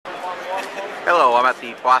Hello, I'm at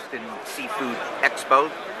the Boston Seafood Expo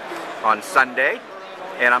on Sunday,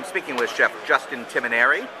 and I'm speaking with Chef Justin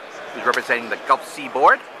Timoneri, who's representing the Gulf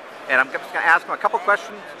Seaboard. And I'm just going to ask him a couple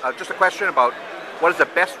questions, just a question about what is the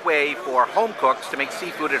best way for home cooks to make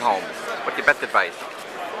seafood at home? What's your best advice?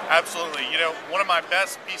 Absolutely. You know, one of my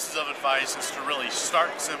best pieces of advice is to really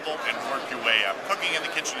start simple and work your way up. Cooking in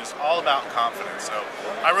the kitchen is all about confidence. So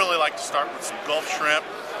I really like to start with some Gulf shrimp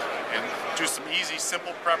and do some easy,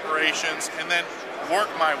 simple preparations and then work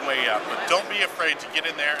my way up. But don't be afraid to get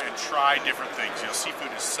in there and try different things. You know, seafood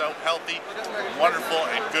is so healthy, wonderful,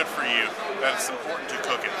 and good for you that it's important to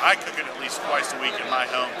cook it. I cook it at least twice a week in my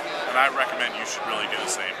home, and I recommend you should really do the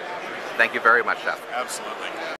same. Thank you very much, Chef. Absolutely.